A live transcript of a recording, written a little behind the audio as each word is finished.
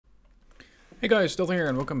Hey guys, Stealth here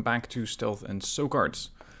and welcome back to Stealth and SoCards.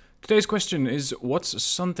 Today's question is, what's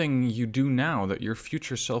something you do now that your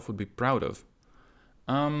future self would be proud of?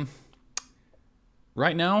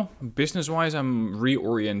 Right now, business-wise, I'm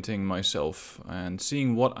reorienting myself and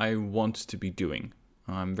seeing what I want to be doing.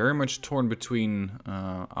 I'm very much torn between,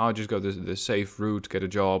 I'll just go the safe route, get a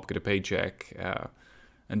job, get a paycheck,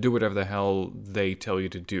 and do whatever the hell they tell you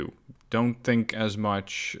to do. Don't think as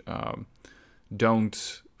much,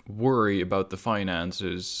 don't worry about the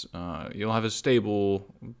finances. You'll have a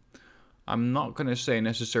stable, I'm not going to say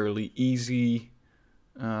necessarily easy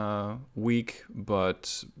week,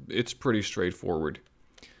 but it's pretty straightforward.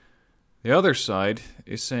 The other side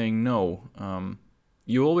is saying no.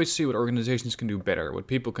 You always see what organizations can do better, what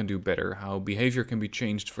people can do better, how behavior can be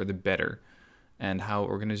changed for the better, and how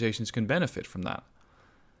organizations can benefit from that.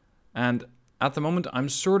 And at the moment, I'm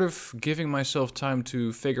sort of giving myself time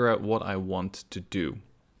to figure out what I want to do.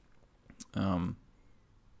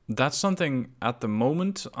 That's something at the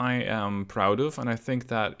moment I am proud of, and I think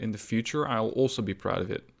that in the future I'll also be proud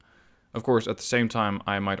of it. Of course, at the same time,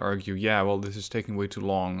 I might argue, yeah, well, this is taking way too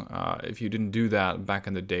long. If you didn't do that back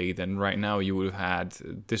in the day, then right now you would have had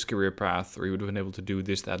this career path, or you would have been able to do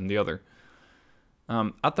this, that, and the other.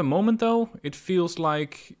 At the moment, though, it feels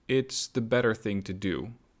like it's the better thing to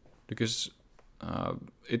do, because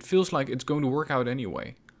it feels like it's going to work out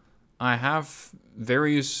anyway. I have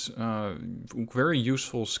various very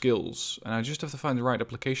useful skills, and I just have to find the right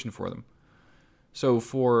application for them. So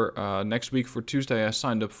for next week, for Tuesday, I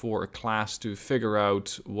signed up for a class to figure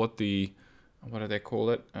out what do they call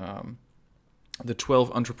it? The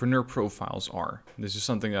 12 entrepreneur profiles are. This is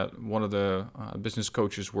something that one of the business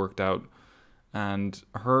coaches worked out, and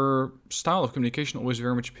her style of communication always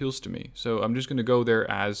very much appeals to me. So I'm just going to go there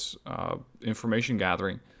as information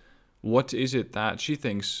gathering. What is it that she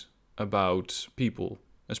thinks about people,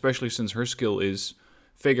 especially since her skill is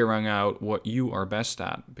figuring out what you are best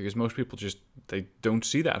at, because most people they don't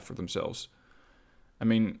see that for themselves. I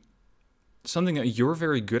mean, something that you're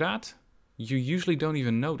very good at, you usually don't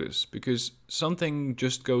even notice, because something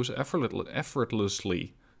just goes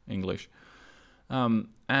effortlessly, English.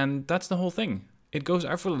 And that's the whole thing. It goes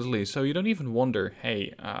effortlessly, so you don't even wonder,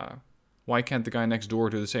 hey, why can't the guy next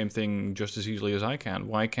door do the same thing just as easily as I can?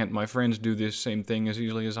 Why can't my friends do this same thing as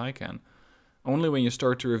easily as I can? Only when you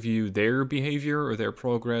start to review their behavior or their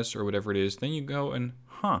progress or whatever it is, then you go and,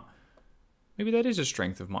 maybe that is a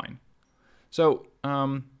strength of mine. So,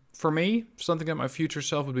 for me, something that my future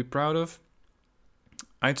self would be proud of,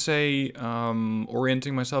 I'd say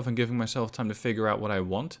orienting myself and giving myself time to figure out what I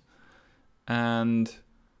want. And,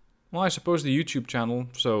 well, I suppose the YouTube channel,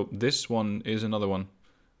 so this one is another one.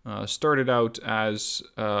 Started out as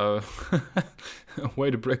a way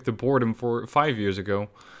to break the boredom for 5 years ago.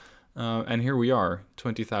 And here we are,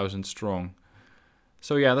 20,000 strong.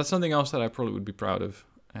 So yeah, that's something else that I probably would be proud of.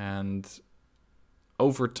 And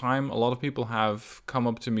over time, a lot of people have come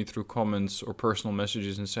up to me through comments or personal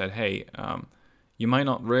messages and said, hey, you might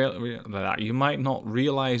not realize it, you might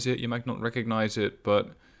not recognize it, but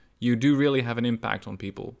you do really have an impact on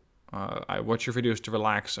people. I watch your videos to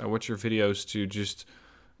relax. I watch your videos to just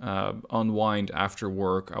unwind after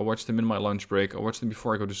work. I watch them in my lunch break. I watch them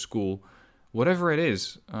before I go to school. Whatever it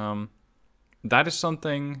is, that is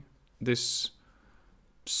something, this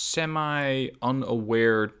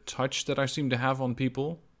semi-unaware touch that I seem to have on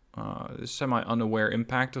people, this semi-unaware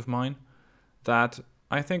impact of mine, that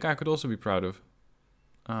I think I could also be proud of.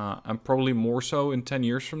 And probably more so in 10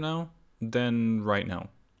 years from now than right now.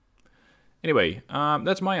 Anyway,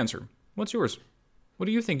 that's my answer. What's yours? What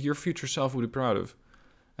do you think your future self would be proud of?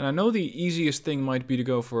 And I know the easiest thing might be to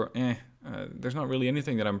go for, there's not really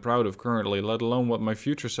anything that I'm proud of currently, let alone what my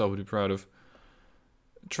future self would be proud of.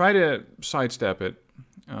 Try to sidestep it.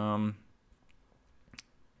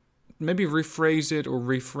 Maybe rephrase it or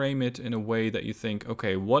reframe it in a way that you think,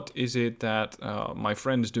 okay, what is it that my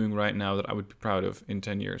friend is doing right now that I would be proud of in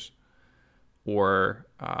 10 years? Or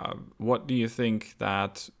what do you think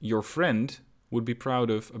that your friend would be proud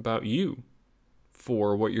of about you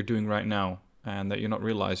for what you're doing right now and that you're not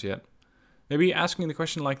realized yet? Maybe asking the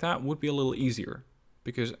question like that would be a little easier,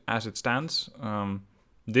 because as it stands,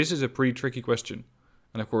 this is a pretty tricky question.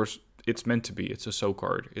 And of course, it's meant to be. It's a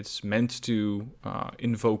SoCard. It's meant to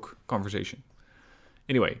invoke conversation.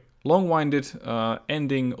 Anyway, long-winded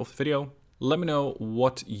ending of the video. Let me know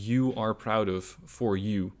what you are proud of for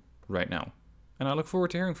you right now. And I look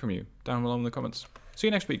forward to hearing from you down below in the comments. See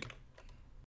you next week.